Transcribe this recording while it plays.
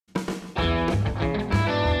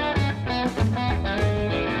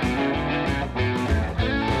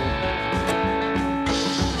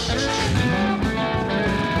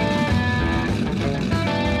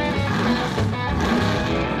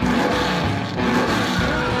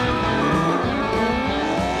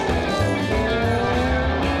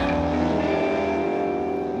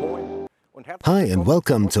Hi and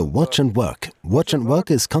welcome to Watch and Work. Watch and Work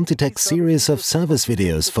is Contitech's series of service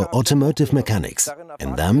videos for automotive mechanics.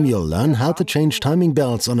 In them you'll learn how to change timing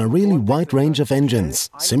belts on a really wide range of engines,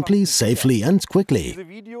 simply, safely and quickly.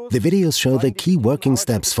 The videos show the key working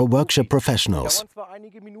steps for workshop professionals.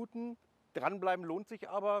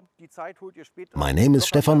 My name is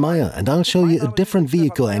Stefan Meyer and I'll show you a different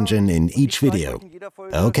vehicle engine in each video.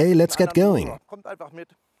 Okay, let's get going.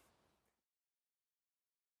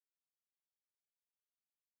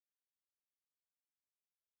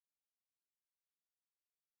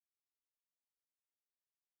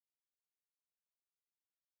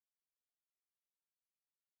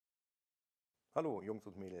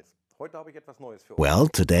 Well,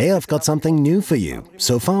 today I've got something new for you.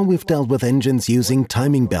 So far we've dealt with engines using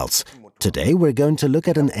timing belts. Today we're going to look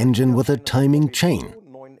at an engine with a timing chain.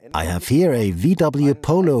 I have here a VW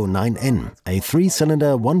Polo 9N, a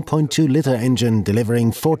 3-cylinder 1.2-liter engine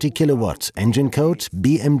delivering 40 kilowatt, engine code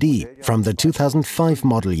BMD, from the 2005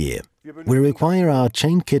 model year. We require our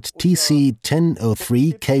chain kit TC1.2l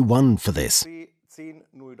 40kw for this.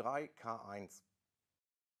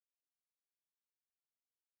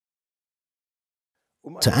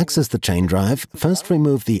 To access the chain drive, first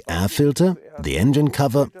remove the air filter, the engine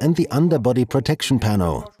cover and the underbody protection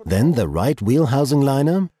panel, then the right wheel housing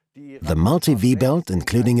liner, the multi-V-belt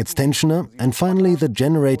including its tensioner, and finally the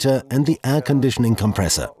generator and the air conditioning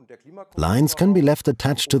compressor. Lines can be left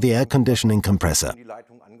attached to the air conditioning compressor.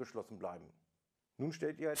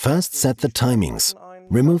 First set the timings.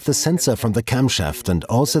 Remove the sensor from the camshaft and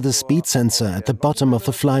also the speed sensor at the bottom of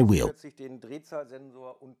the flywheel.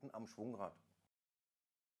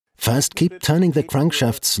 First, keep turning the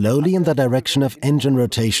crankshaft slowly in the direction of engine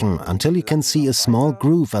rotation until you can see a small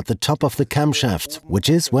groove at the top of the camshaft, which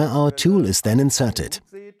is where our tool is then inserted.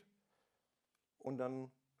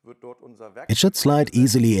 It should slide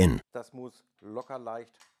easily in.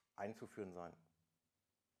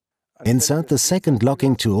 Insert the second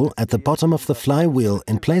locking tool at the bottom of the flywheel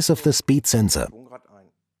in place of the speed sensor.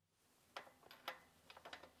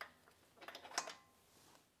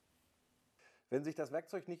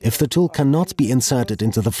 If the tool cannot be inserted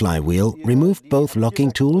into the flywheel, remove both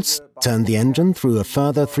locking tools, turn the engine through a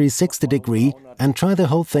further 360 degree and try the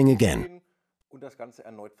whole thing again.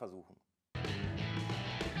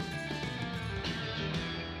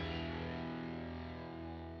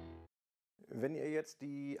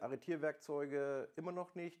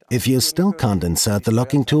 If you still can't insert the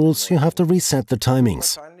locking tools, you have to reset the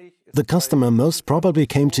timings. The customer most probably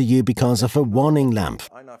came to you because of a warning lamp.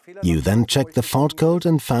 You then checked the fault code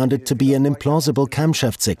and found it to be an implausible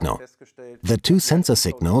camshaft signal. The two sensor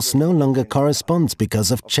signals no longer correspond because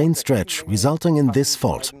of chain stretch, resulting in this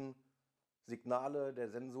fault.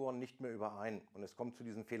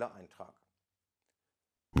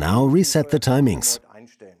 Now reset the timings.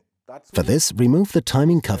 For this, remove the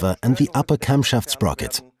timing cover and the upper camshaft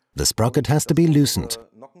sprocket. The sprocket has to be loosened.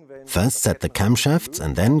 First set the camshaft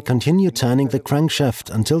and then continue turning the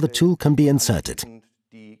crankshaft until the tool can be inserted.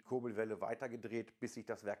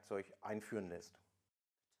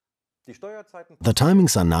 The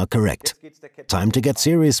timings are now correct. Time to get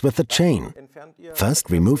serious with the chain. First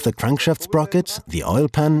remove the crankshaft sprocket, the oil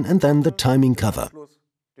pan and then the timing cover.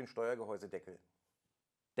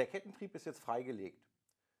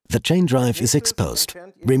 The chain drive is exposed.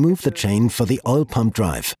 Remove the chain for the oil pump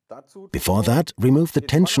drive. Before that, remove the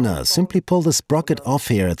tensioner. Simply pull the sprocket off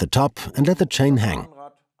here at the top and let the chain hang.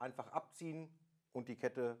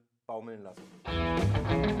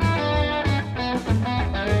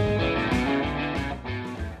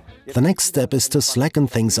 The next step is to slacken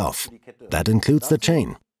things off. That includes the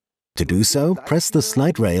chain. To do so, press the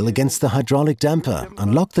slide rail against the hydraulic damper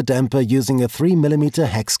and lock the damper using a 3mm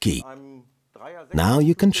hex key. Now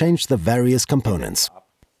you can change the various components.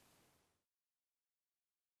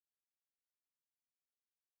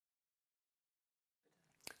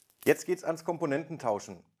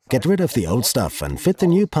 Get rid of the old stuff and fit the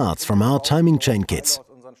new parts from our timing chain kits.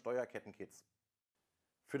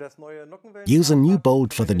 Use a new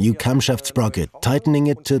bolt for the new camshaft sprocket, tightening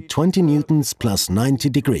it to 20 newtons plus 90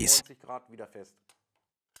 degrees.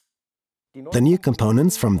 The new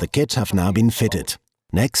components from the kit have now been fitted.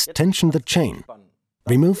 Next, tension the chain.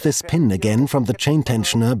 Remove this pin again from the chain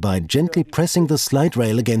tensioner by gently pressing the slide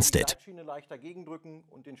rail against it.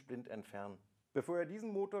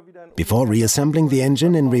 Before reassembling the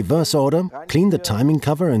engine in reverse order, clean the timing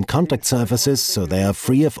cover and contact surfaces so they are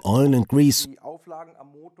free of oil and grease.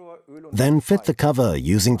 Then fit the cover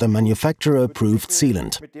using the manufacturer-approved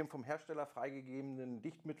sealant.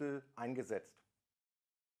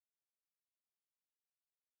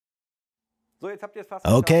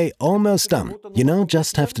 Okay, almost done. You now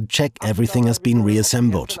just have to check everything has been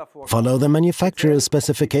reassembled. Follow the manufacturer's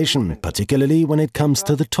specification, particularly when it comes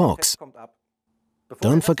to the torques.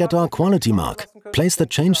 Don't forget our quality mark. Place the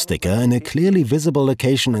change sticker in a clearly visible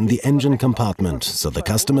location in the engine compartment, so the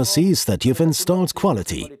customer sees that you've installed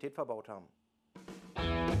quality.